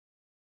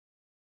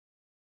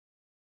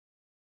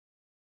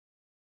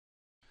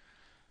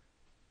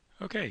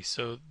Okay,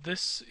 so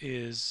this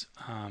is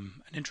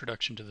an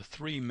introduction to the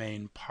three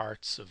main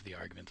parts of the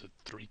argument, the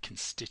three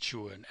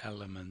constituent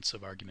elements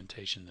of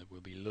argumentation that we'll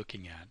be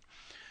looking at.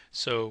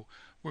 So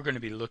we're going to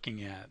be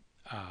looking at,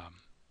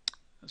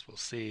 as we'll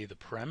see, the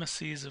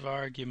premises of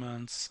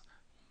arguments,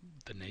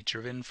 the nature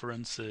of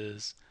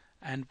inferences,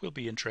 and we'll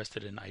be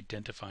interested in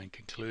identifying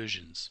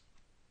conclusions.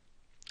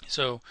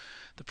 So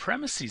the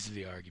premises of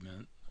the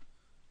argument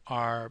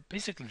are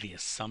basically the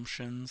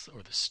assumptions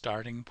or the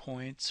starting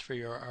points for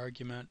your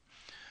argument.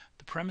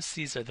 The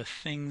premises are the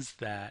things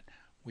that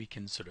we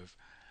can sort of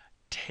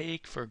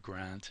take for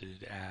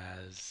granted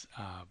as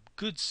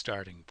good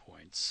starting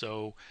points.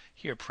 So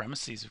here,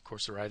 premises, of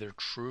course, are either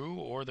true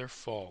or they're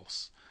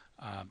false.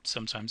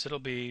 Sometimes it'll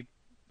be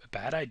a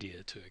bad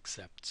idea to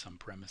accept some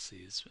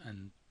premises,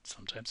 and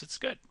sometimes it's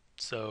good.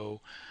 So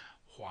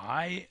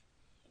why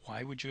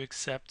why would you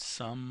accept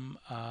some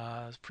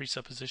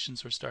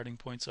presuppositions or starting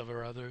points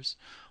over others?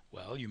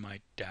 Well, you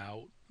might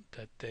doubt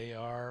that they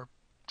are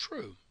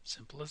true.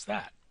 Simple as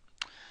that.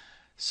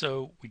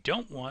 So we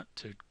don't want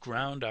to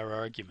ground our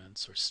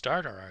arguments or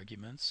start our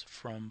arguments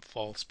from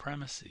false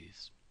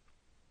premises.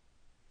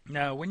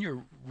 Now, when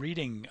you're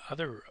reading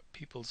other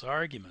people's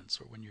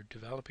arguments or when you're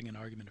developing an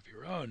argument of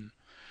your own,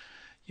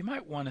 you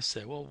might want to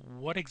say, well,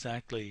 what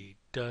exactly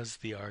does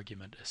the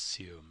argument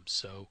assume?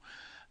 So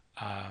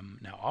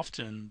now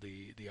often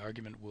the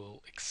argument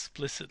will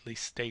explicitly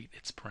state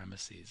its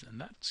premises, and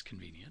that's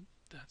convenient.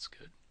 That's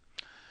good.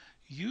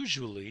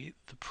 Usually,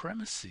 the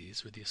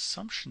premises or the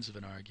assumptions of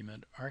an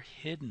argument are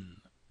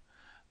hidden.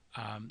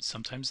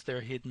 Sometimes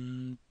they're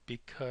hidden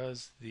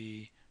because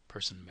the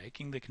person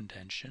making the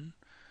contention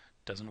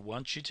doesn't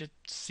want you to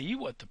see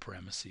what the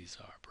premises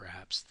are.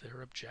 Perhaps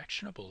they're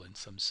objectionable in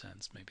some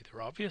sense. Maybe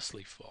they're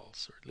obviously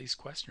false or at least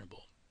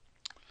questionable.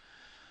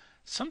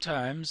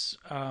 Sometimes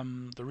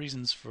the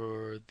reasons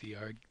for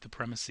the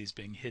premises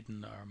being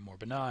hidden are more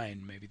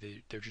benign.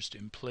 Maybe they're just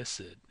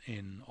implicit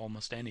in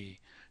almost any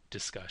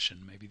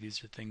discussion. Maybe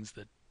these are things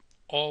that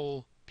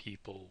all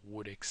people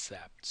would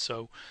accept.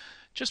 So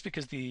just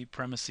because the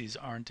premises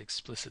aren't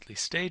explicitly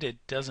stated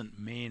doesn't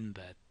mean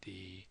that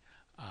the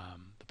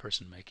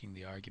person making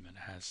the argument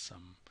has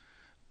some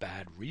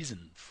bad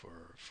reason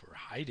for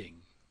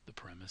hiding the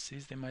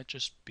premises. They might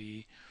just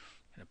be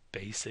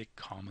basic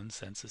common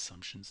sense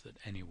assumptions that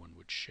anyone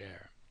would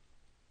share.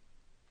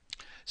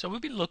 So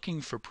we'll be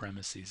looking for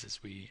premises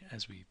as we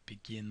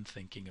begin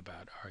thinking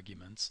about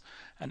arguments,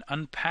 and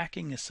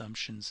unpacking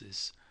assumptions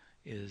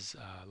is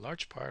a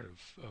large part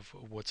of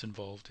what's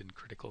involved in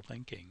critical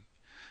thinking.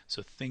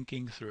 So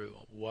thinking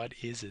through what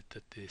is it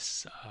that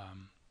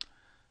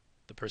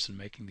the person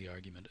making the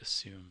argument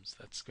assumes,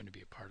 that's going to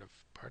be a part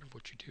of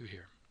what you do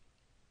here.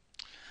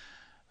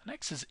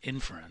 Next is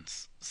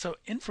inference. So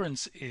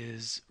inference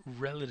is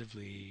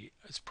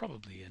it's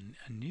probably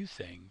a new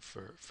thing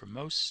for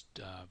most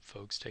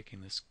folks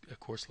taking a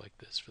course like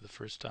this for the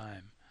first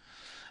time.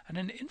 And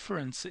an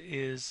inference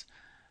is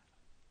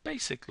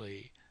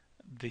basically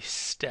the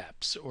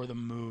steps or the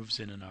moves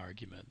in an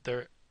argument.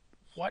 They're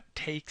what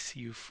takes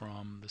you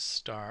from the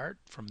start,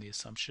 from the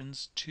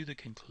assumptions, to the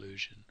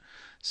conclusion.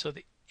 So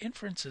the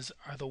inferences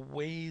are the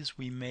ways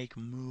we make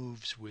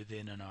moves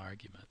within an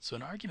argument. So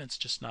an argument's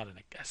just not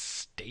a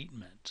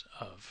statement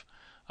of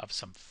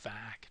some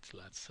fact,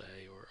 let's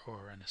say,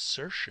 or an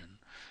assertion.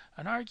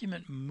 An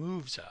argument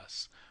moves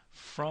us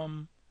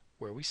from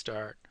where we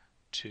start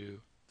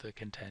to the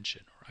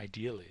contention, or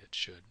ideally it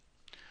should.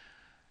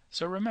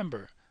 So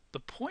remember,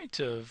 the point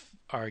of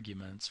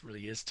arguments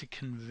really is to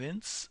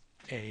convince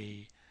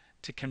an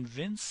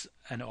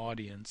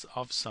audience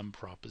of some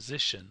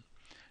proposition.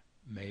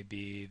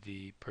 Maybe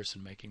the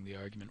person making the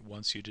argument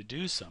wants you to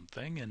do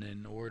something, and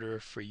in order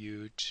for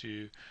you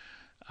to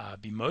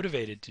be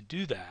motivated to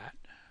do that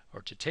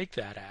or to take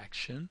that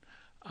action,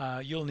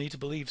 you'll need to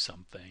believe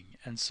something.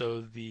 And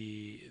so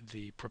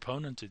the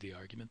proponent of the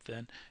argument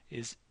then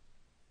is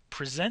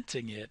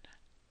presenting it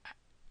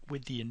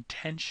with the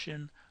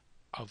intention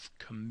of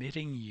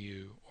committing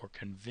you or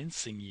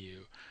convincing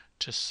you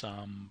to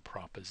some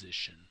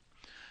proposition.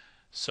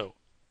 So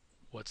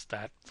what's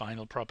that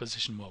final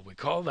proposition? Well, we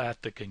call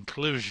that the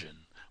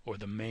conclusion or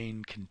the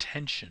main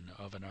contention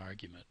of an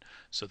argument.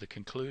 So the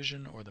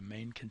conclusion or the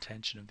main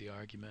contention of the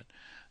argument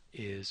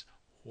is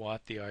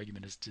what the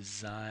argument is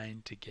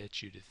designed to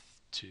get you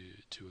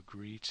to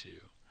agree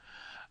to.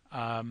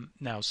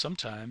 Now,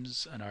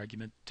 sometimes an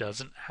argument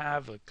doesn't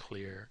have a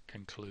clear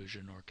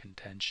conclusion or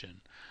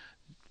contention.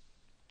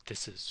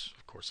 This is,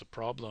 of course, a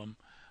problem.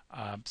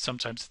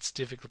 Sometimes it's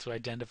difficult to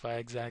identify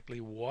exactly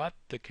what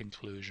the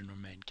conclusion or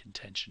main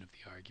contention of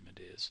the argument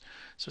is.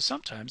 So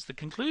sometimes the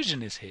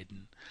conclusion is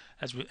hidden,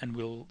 and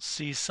we'll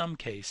see some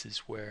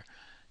cases where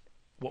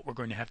what we're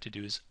going to have to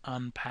do is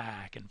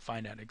unpack and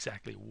find out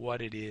exactly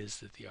what it is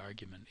that the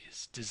argument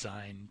is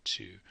designed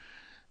to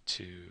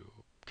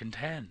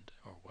contend,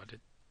 or what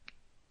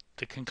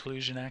the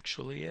conclusion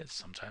actually is.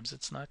 Sometimes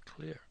it's not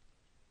clear.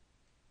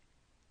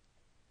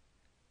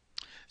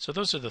 So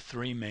those are the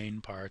three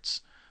main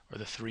parts, or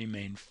the three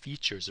main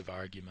features of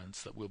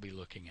arguments that we'll be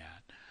looking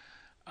at.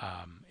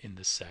 in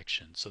this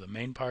section. So the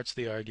main parts of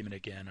the argument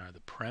again are the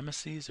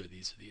premises, or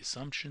these are the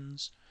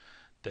assumptions,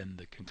 then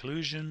the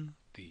conclusion,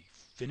 the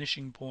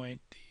finishing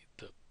point,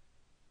 the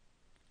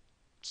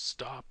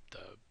stop,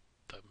 the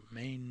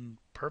main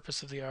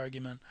purpose of the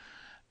argument,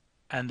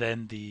 and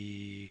then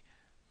the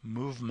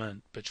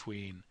movement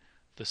between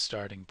the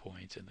starting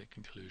point and the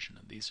conclusion.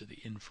 And these are the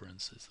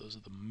inferences. Those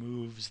are the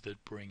moves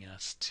that bring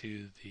us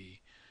to the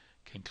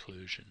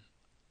conclusion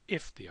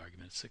if the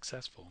argument is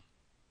successful.